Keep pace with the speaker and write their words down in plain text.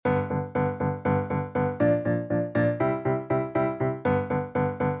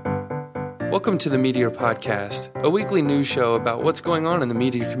Welcome to the Meteor Podcast, a weekly news show about what's going on in the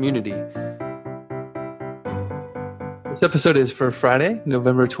Meteor community. This episode is for Friday,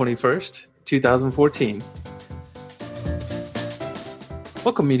 November 21st, 2014.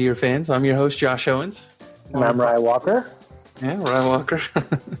 Welcome, Meteor fans. I'm your host, Josh Owens. And I'm Rye Walker. Yeah, Rye Walker.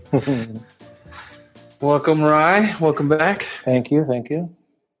 Welcome, Rye. Welcome back. Thank you.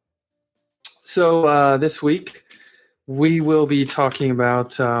 So this week, we will be talking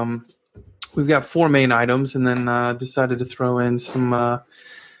about... we've got four main items, and then decided to throw in some other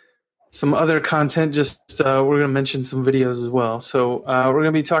content. We're going to mention some videos as well. So we're going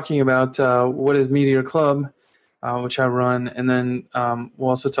to be talking about what is Meteor Club, which I run, and then we'll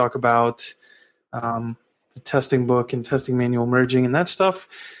also talk about the testing book and testing manual merging and that stuff.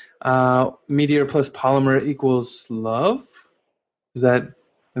 Meteor plus Polymer equals love. Is that,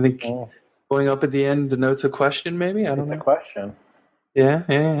 I think, going up at the end denotes a question, maybe? I don't know. It's a question.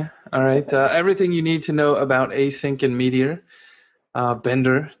 Yeah. All right. Everything you need to know about async and Meteor,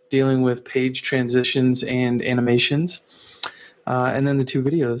 Bender, dealing with page transitions and animations, and then the two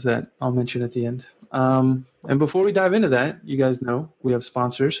videos that I'll mention at the end. And before we dive into that, you guys know we have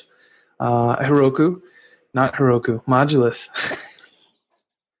sponsors. Heroku, not Heroku, Modulus.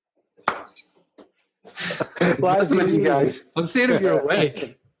 That's what you guys. Let's see if you're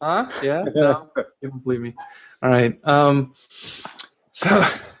awake. Huh? Yeah? No? You don't believe me. All right. So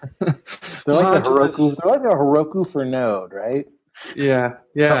they're like a Heroku for Node, right? Yeah.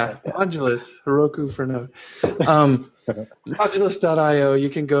 Like Modulus, Heroku for Node. Modulus.io, you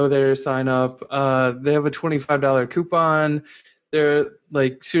can go there, sign up. They have a $25 coupon. They're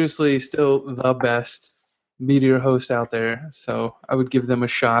like seriously still the best Meteor host out there. So I would give them a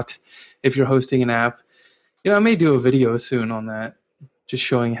shot if you're hosting an app. I may do a video soon on that, just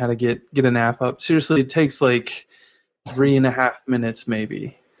showing how to get an app up. Seriously, it takes like 3.5 minutes,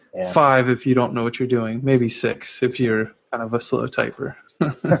 maybe 5 if you don't know what you're doing, maybe 6 if you're kind of a slow typer.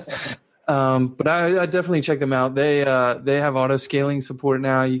 But I definitely check them out. They have auto scaling support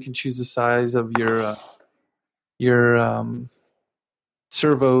now. You can choose the size of your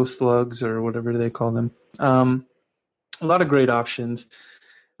servo slugs or whatever they call them. A lot of great options,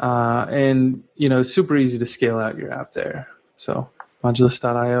 and super easy to scale out your app there. So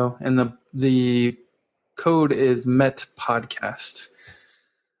Modulus.io, and the code is METPodcast.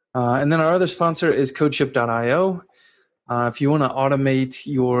 And then our other sponsor is CodeShip.io. If you want to automate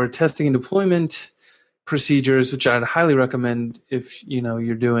your testing and deployment procedures, which I'd highly recommend if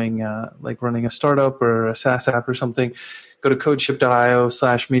you're doing like running a startup or a SaaS app or something, go to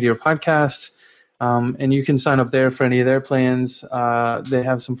CodeShip.io/MeteorPodcast. And you can sign up there for any of their plans. They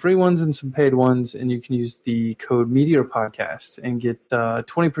have some free ones and some paid ones, and you can use the code Meteor Podcast and get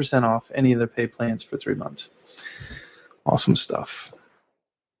 20% off any of their paid plans for 3 months. Awesome stuff.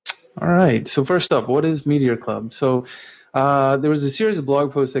 All right, so first up, what is Meteor Club? So there was a series of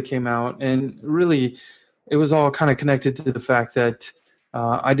blog posts that came out, and really it was all kind of connected to the fact that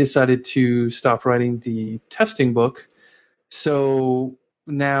I decided to stop writing the testing book. So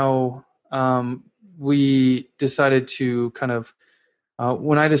now... we decided to kind of,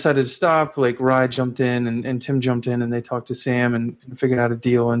 when I decided to stop, like Rye jumped in and Tim jumped in, and they talked to Sam and figured out a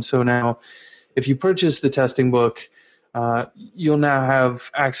deal. And so now if you purchase the testing book, you'll now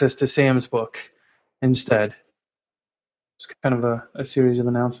have access to Sam's book instead. It's kind of a series of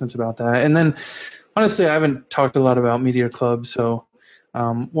announcements about that. And then honestly, I haven't talked a lot about Meteor Club, so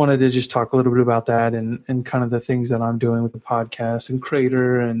wanted to just talk a little bit about that and kind of the things that I'm doing with the podcast and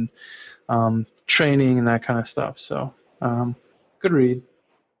Crater and training and that kind of stuff. So good read.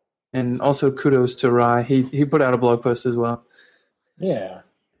 And also kudos to Rye. He put out a blog post as well. Yeah.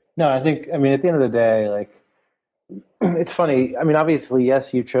 No, I think, at the end of the day, like, it's funny. Obviously,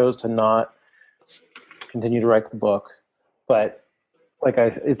 yes, you chose to not continue to write the book, but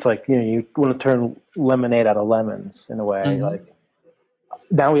it's like, you want to turn lemonade out of lemons in a way. Mm-hmm. Like,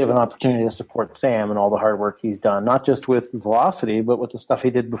 now we have an opportunity to support Sam and all the hard work he's done, not just with Velocity, but with the stuff he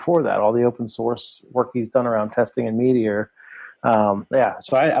did before that, all the open source work he's done around testing and Meteor. So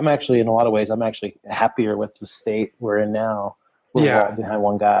I'm actually, in a lot of ways, I'm actually happier with the state we're in now. We're all behind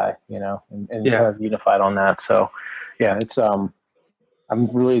one guy, and kind of unified on that. So, it's I'm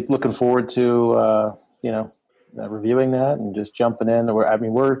really looking forward to reviewing that and just jumping in.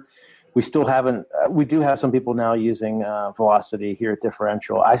 We still haven't. We do have some people now using Velocity here at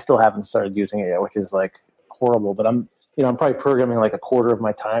Differential. I still haven't started using it yet, which is like horrible. But I'm I'm probably programming like a quarter of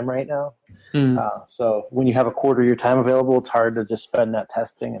my time right now. Mm. So when you have a quarter of your time available, it's hard to just spend that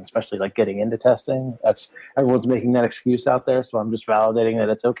testing, and especially like getting into testing. Everyone's making that excuse out there, so I'm just validating that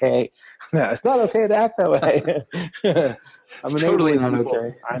it's okay. No, it's not okay to act that way. I'm It's totally enabling not people.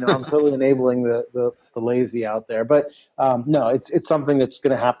 okay. I know I'm totally enabling the lazy out there, but no, it's something that's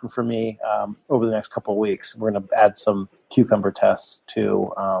going to happen for me over the next couple of weeks. We're going to add some Cucumber tests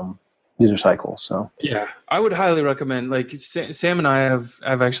to user cycles. So Yeah, I would highly recommend. Like Sam and I have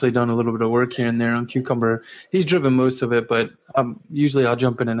actually done a little bit of work here and there on Cucumber. He's driven most of it, but usually I'll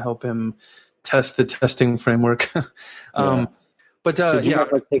jump in and help him test the testing framework. yeah. But So did you yeah,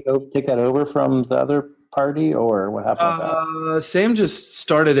 guys like take that over from the other party, or what happened with that? Sam just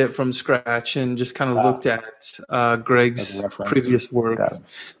started it from scratch and just kind of looked at As a Greg's reference. previous work. Got it.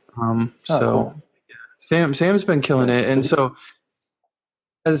 So Cool. Sam's been killing it, and so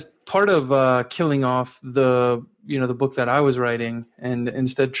as part of killing off the book that I was writing, and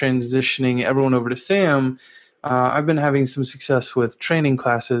instead transitioning everyone over to Sam, I've been having some success with training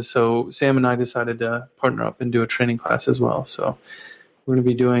classes. So Sam and I decided to partner up and do a training class as well. So we're going to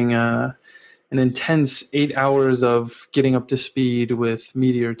be doing an intense 8 hours of getting up to speed with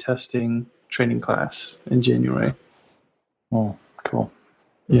Meteor testing training class in January. Oh, cool.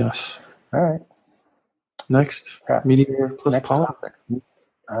 Yes. All right. Next, Meteor plus Next Polymer. topic.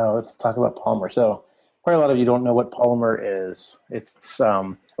 Let's talk about Polymer. So, probably a lot of you don't know what Polymer is. It's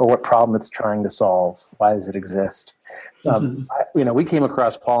or what problem it's trying to solve. Why does it exist? We came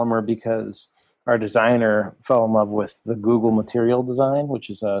across Polymer because our designer fell in love with the Google material design, which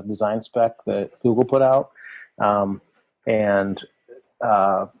is a design spec that Google put out, and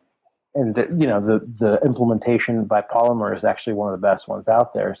the implementation by Polymer is actually one of the best ones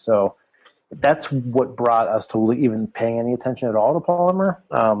out there. So that's what brought us to even paying any attention at all to Polymer.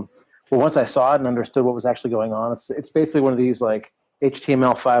 But once I saw it and understood what was actually going on, it's basically one of these like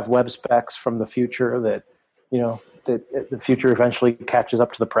HTML5 web specs from the future that the future eventually catches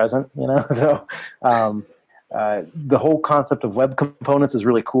up to the present. So the whole concept of web components is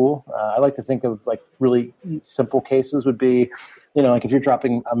really cool. I like to think of like really simple cases would be, like if you're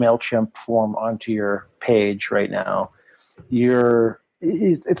dropping a MailChimp form onto your page right now,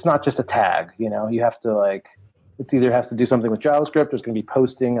 it's not just a tag. You have to it's either has to do something with JavaScript, or it's going to be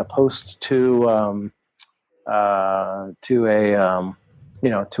posting a post to a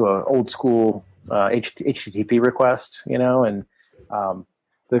old school HTTP request, and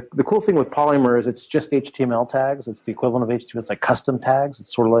the cool thing with Polymer is it's just HTML tags. It's the equivalent of HTML. It's like custom tags.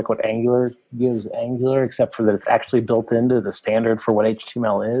 It's sort of like what Angular gives Angular, except for that it's actually built into the standard for what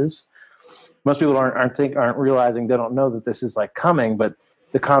HTML is. Most people aren't realizing, they don't know that this is like coming, but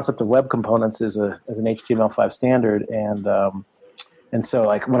the concept of web components is an HTML5 standard, and so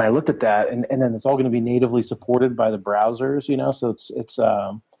like when I looked at that, and then it's all going to be natively supported by the browsers, so it's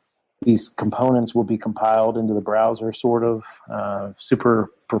these components will be compiled into the browser, sort of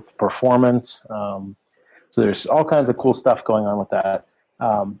super performant. So there's all kinds of cool stuff going on with that.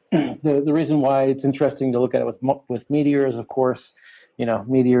 The reason why it's interesting to look at it with Meteor is, of course,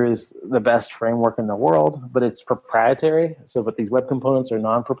 Meteor is the best framework in the world, but it's proprietary. But these web components are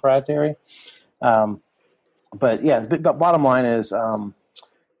non-proprietary. But yeah, the bottom line is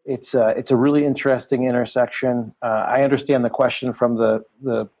it's a really interesting intersection. I understand the question from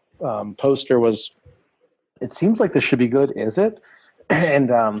the poster was, it seems like this should be good, is it? And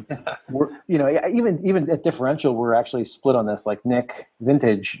we're even at Differential, we're actually split on this. Like Nick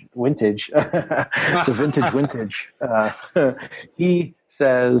Vintage, the vintage. He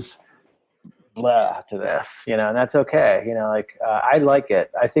says blah to this, and that's okay. I like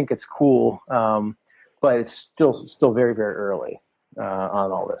it. I think it's cool, but it's still very, very early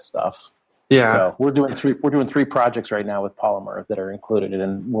on all this stuff. Yeah. So we're doing three projects right now with Polymer that are included,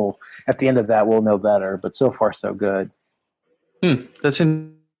 and at the end of that we'll know better. But so far so good. I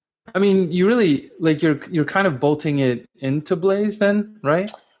mean, you really you're kind of bolting it into Blaze then,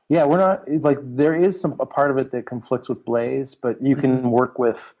 right? Yeah, we're not there is a part of it that conflicts with Blaze, but you can work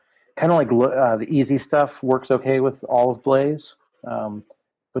with kind of like the easy stuff works okay with all of Blaze.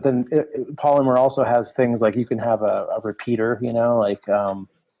 But then Polymer also has things like you can have a repeater, like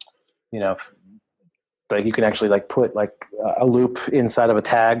you can actually put a loop inside of a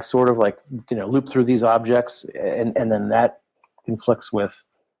tag, sort of loop through these objects, and then that conflicts with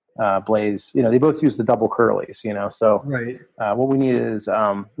Blaze. They both use the double curlies, so right. What we need is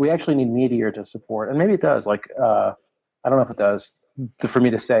we actually need Meteor to support, and maybe it does. I don't know if it does. for me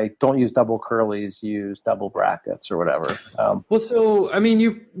to say, don't use double curlies, use double brackets or whatever. Well, so I mean,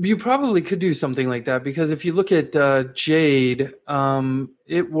 you probably could do something like that, because if you look at Jade,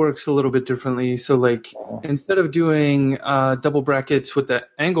 it works a little bit differently. So like instead of doing double brackets with the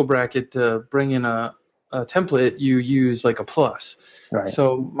angle bracket to bring in a template, you use like a plus. Right.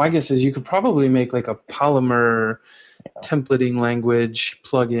 So my guess is you could probably make like a Polymer templating language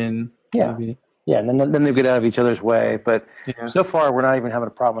plugin. Yeah. Maybe. Yeah, and then they get out of each other's way. But Yeah. so far, we're not even having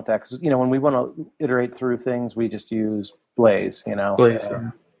a problem with that because when we want to iterate through things, we just use Blaze. Blaze.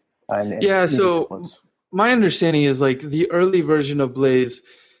 And so templates. my understanding is like the early version of Blaze,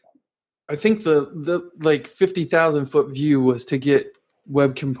 I think the like 50,000 foot view was to get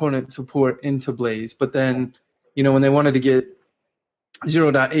web component support into Blaze, but then when they wanted to get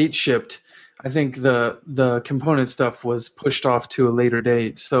 0.8 shipped, I think the component stuff was pushed off to a later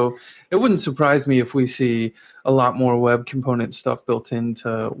date. So it wouldn't surprise me if we see a lot more web component stuff built into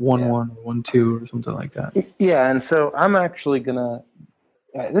 1.1 or 1.2 or something like that. Yeah, and so I'm actually gonna.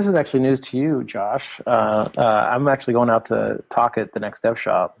 This is actually news to you, Josh. I'm actually going out to talk at the next dev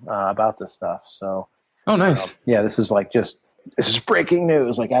shop about this stuff. So. Oh, nice. Yeah, this is breaking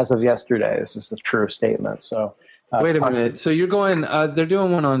news. Like as of yesterday, this is the true statement. So. Wait a minute. So you're going? They're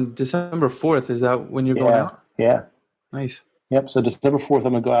doing one on December 4th. Is that when you're going out? Yeah. Nice. Yep. So December 4th,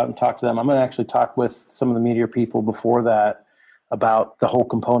 I'm going to go out and talk to them. I'm going to actually talk with some of the Meteor people before that about the whole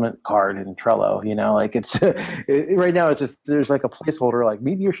component card in Trello. Like it's right now. It's just there's like a placeholder like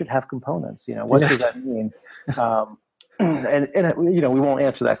Meteor should have components. What does that mean? And we won't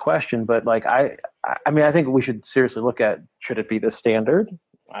answer that question. But like I mean, I think we should seriously look at should it be the standard?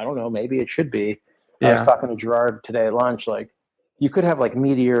 I don't know. Maybe it should be. Yeah. I was talking to Gerard today at lunch. Like, you could have like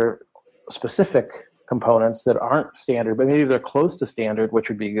Meteor specific components that aren't standard, but maybe they're close to standard, which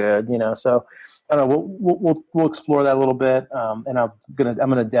would be good. So I don't know. We'll explore that a little bit. And I'm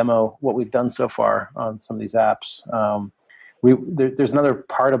gonna demo what we've done so far on some of these apps. There's another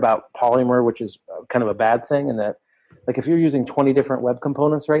part about Polymer, which is kind of a bad thing, in that like if you're using 20 different web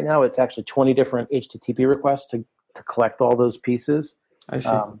components right now, it's actually 20 different HTTP requests to collect all those pieces. I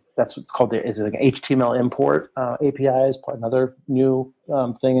see. That's what's called it's like an HTML import API is another new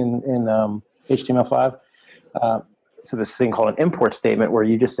thing in HTML5. So this thing called an import statement where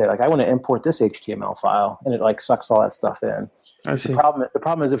you just say like I want to import this HTML file, and it like sucks all that stuff in. I see. The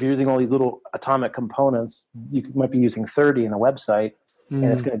problem is if you're using all these little atomic components, you might be using 30 in a website, and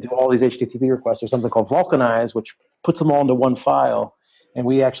it's going to do all these HTTP requests. There's something called Vulcanize, which puts them all into one file. And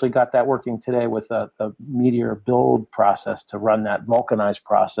we actually got that working today with the Meteor build process to run that Vulcanize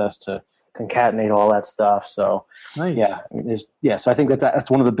process to concatenate all that stuff. So, nice. So I think that's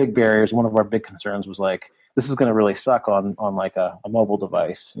one of the big barriers. One of our big concerns was like, this is going to really suck on like a mobile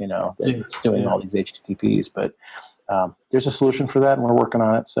device, that's doing all these HTTPs. But there's a solution for that, and we're working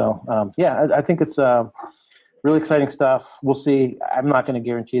on it. So, I think it's really exciting stuff. We'll see. I'm not going to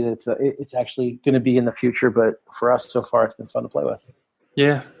guarantee that it's actually going to be in the future, but for us so far, it's been fun to play with.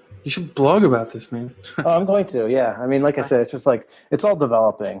 Yeah, you should blog about this, man. I'm going to. Yeah, I mean, like I said, it's just like it's all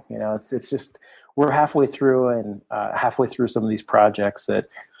developing. It's just we're halfway through some of these projects that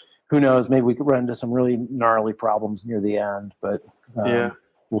who knows, maybe we could run into some really gnarly problems near the end, but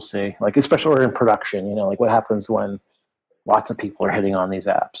we'll see. Like especially we're in production, like what happens when lots of people are hitting on these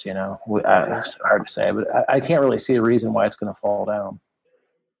apps. It's hard to say, but I can't really see a reason why it's going to fall down.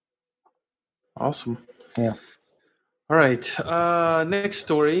 Awesome. Yeah. All right. Next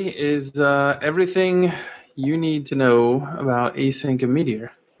story is everything you need to know about async and Meteor.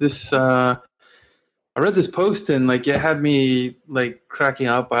 This I read this post and like it had me like cracking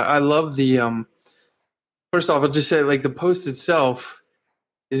up. I love the first off, I'll just say like the post itself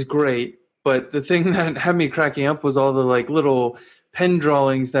is great, but the thing that had me cracking up was all the like little pen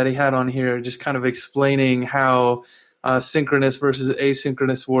drawings that he had on here, just kind of explaining how synchronous versus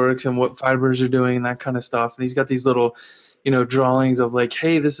asynchronous works and what fibers are doing and that kind of stuff. And he's got these little, drawings of like,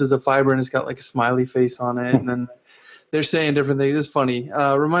 hey, this is a fiber, and it's got like a smiley face on it. And then they're saying different things. It's funny.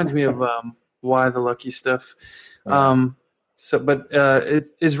 Reminds me of Why the Lucky Stuff. It's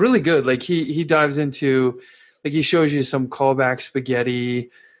really good. Like he dives into, like he shows you some callback spaghetti,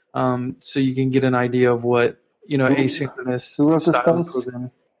 so you can get an idea of what asynchronous style of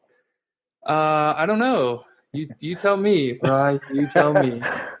programming. I don't know. You tell me, Rye. You tell me.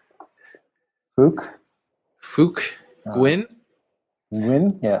 Fook? Gwyn?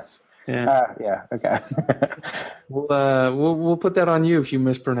 Gwyn, yes. Yeah. Yeah. Okay. We'll put that on you if you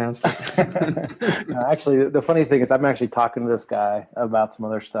mispronounce it. Actually, the funny thing is, I'm actually talking to this guy about some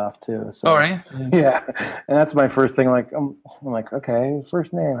other stuff too. So, All right. yeah, and that's my first thing. Like, I'm like, okay,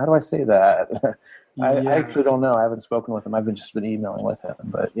 first name. How do I say that? I Yeah. actually don't know. I haven't spoken with him. I've just been emailing with him.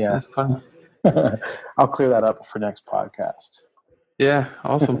 But yeah, That's fun. I'll clear that up for next podcast. Yeah.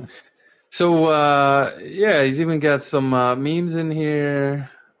 Awesome. So yeah, he's even got some memes in here.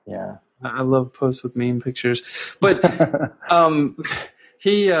 Yeah. I love posts with meme pictures, but um,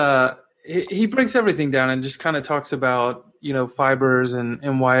 he breaks everything down and just kind of talks about fibers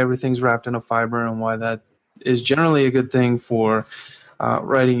and why everything's wrapped in a fiber and why that is generally a good thing for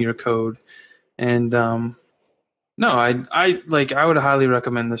writing your code. And no, I would highly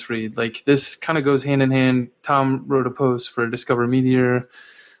recommend this read. Like this kind of goes hand in hand. Tom wrote a post for Discover Meteor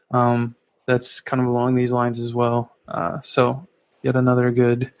that's kind of along these lines as well. So yet another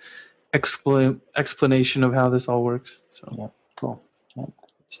good explanation of how this all works. So yeah, cool. Yeah.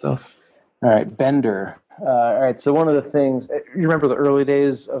 Stuff. All right, Bender. All right, so one of the things, you remember the early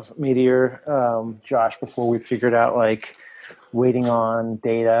days of Meteor, Josh, before we figured out like waiting on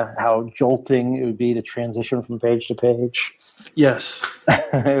data, how jolting it would be to transition from page to page? Yes.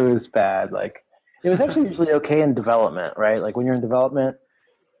 It was bad. Like, it was actually usually okay in development, right? Like when you're in development,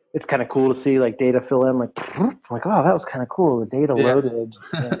 it's kind of cool to see like data fill in, like oh, that was kind of cool. The data loaded,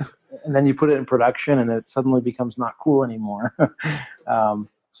 and then you put it in production, and it suddenly becomes not cool anymore.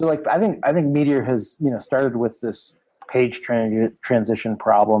 So like I think Meteor has started with this page transition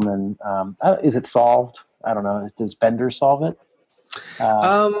problem, and is it solved? I don't know. Does Bender solve it?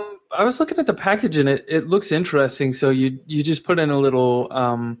 I was looking at the package and it looks interesting. So you just put in a little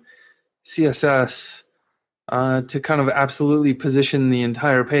CSS to kind of absolutely position the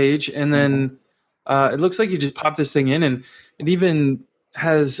entire page, and then it looks like you just pop this thing in, and it even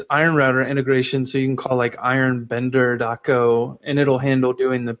has Iron Router integration, so you can call like ironbender.go, and it'll handle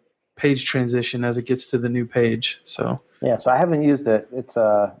doing the page transition as it gets to the new page. So yeah, so I haven't used it. It's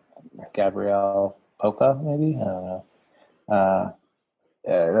Gabrielle Poca, maybe, I don't know.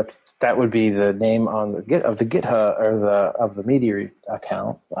 That would be the name on the GitHub or of the Meteor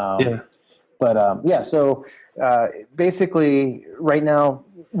account. But yeah, so basically, right now,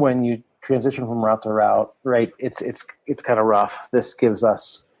 when you transition from route to route, right, it's kind of rough. This gives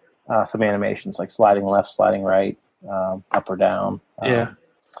us some animations like sliding left, sliding right, up or down.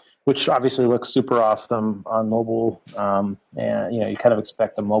 Which obviously looks super awesome on mobile, and you kind of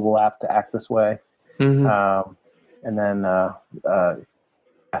expect a mobile app to act this way. Mm-hmm. And then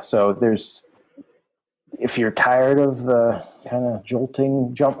so there's, if you're tired of the kind of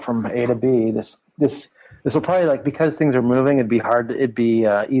jolting jump from A to B, this will probably, like, because things are moving, it'd be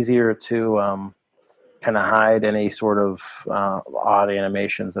easier to kind of hide any sort of odd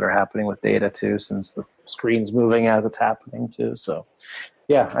animations that are happening with data too, since the screen's moving as it's happening too. So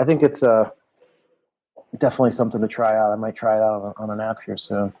yeah, I think it's definitely something to try out. I might try it out on an app here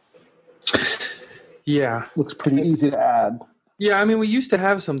soon. Yeah, looks pretty easy to add. Yeah, I mean, we used to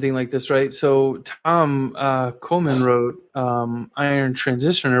have something like this, right? So Tom Coleman wrote Iron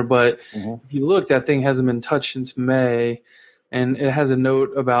Transitioner, but if you look, that thing hasn't been touched since May, and it has a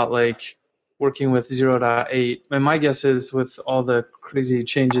note about like working with 0.8. And my guess is with all the crazy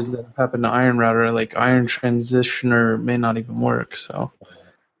changes that have happened to Iron Router, like Iron Transitioner may not even work. So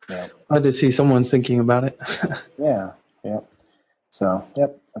glad to see someone's thinking about it. Yeah. So,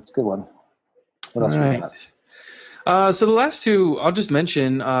 yep, that's a good one. What else we got? So the last two, I'll just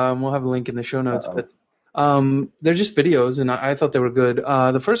mention. We'll have a link in the show notes, but they're just videos, and I thought they were good.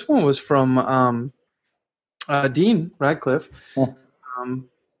 The first one was from Dean Radcliffe,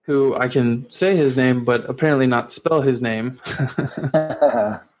 who I can say his name, but apparently not spell his name.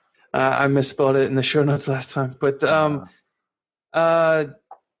 I misspelled it in the show notes last time, but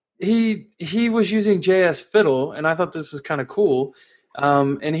he was using JS Fiddle, and I thought this was kind of cool.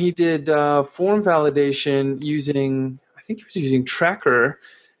 And he did form validation using, I think he was using Tracker.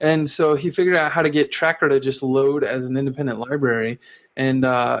 And so he figured out how to get Tracker to just load as an independent library. And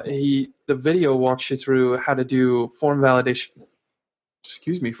the video walks you through how to do form validation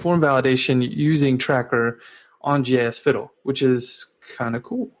using Tracker on JS Fiddle, which is kind of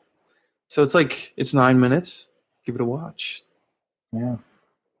cool. So it's 9 minutes. Give it a watch. Yeah.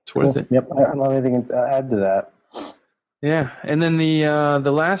 It's worth it. Yep. I don't have anything to add to that. Yeah, and then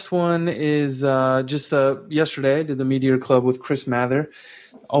the last one is just yesterday I did the Meteor Club with Chris Mather.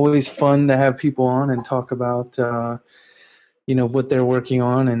 Always fun to have people on and talk about what they're working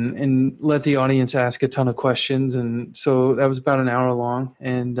on and let the audience ask a ton of questions. And so that was about an hour long,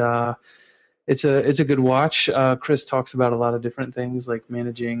 and it's a good watch. Chris talks about a lot of different things like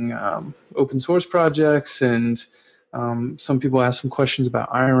managing open source projects, and some people ask some questions about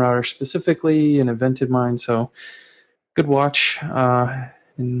Iron Router specifically and Invented Mine. So good watch,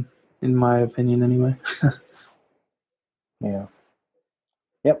 in my opinion, anyway. Yeah.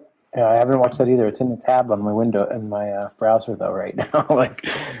 Yep. Yeah, I haven't watched that either. It's in the tab on my window in my browser though right now. Like,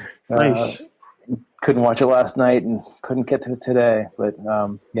 Nice. couldn't watch it last night and couldn't get to it today. But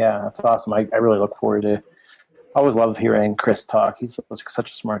yeah, that's awesome. I really look forward to. I always love hearing Chris talk. He's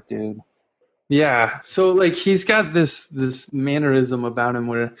such a smart dude. Yeah. So like he's got this mannerism about him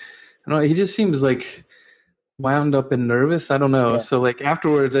where, I don't know, he just seems like wound up and nervous. I don't know. Yeah. So like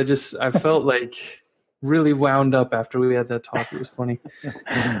afterwards, I felt like really wound up after we had that talk. It was funny.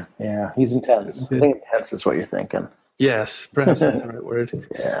 Yeah, he's intense. I think intense is what you're thinking. Yes, perhaps that's the right word.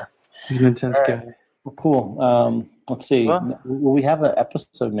 Yeah. He's an intense All right. guy. Well, cool. Let's see. Well, Will we have an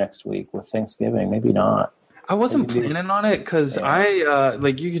episode next week with Thanksgiving? Maybe not. I wasn't planning on it because I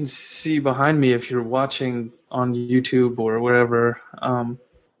like you can see behind me if you're watching on YouTube or wherever.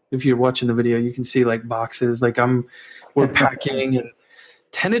 If you're watching the video, you can see like boxes. Like we're packing, and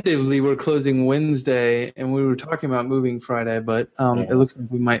tentatively we're closing Wednesday, and we were talking about moving Friday, but it looks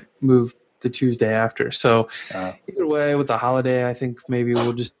like we might move the Tuesday after. So either way, with the holiday, I think maybe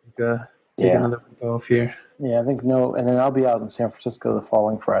we'll just take another week off here. Yeah, I think no, and then I'll be out in San Francisco the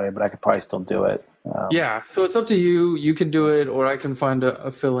following Friday, but I could probably still do it. Yeah, so it's up to you. You can do it, or I can find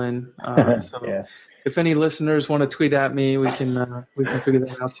a fill-in. So if any listeners want to tweet at me, we can figure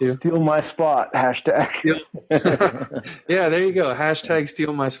that out too. Steal my spot, hashtag. Yeah, there you go. Hashtag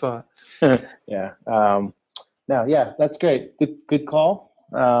steal my spot. Yeah. No, yeah, that's great. Good call.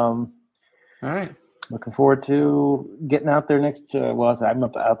 All right. Looking forward to getting out there next. I'm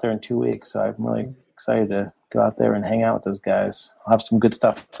out there in 2 weeks, so I'm really excited to go out there and hang out with those guys. I'll have some good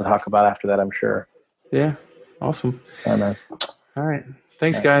stuff to talk about after that, I'm sure. Yeah. Awesome. Yeah, man. All right.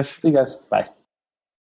 Thanks, guys. See you guys. Bye.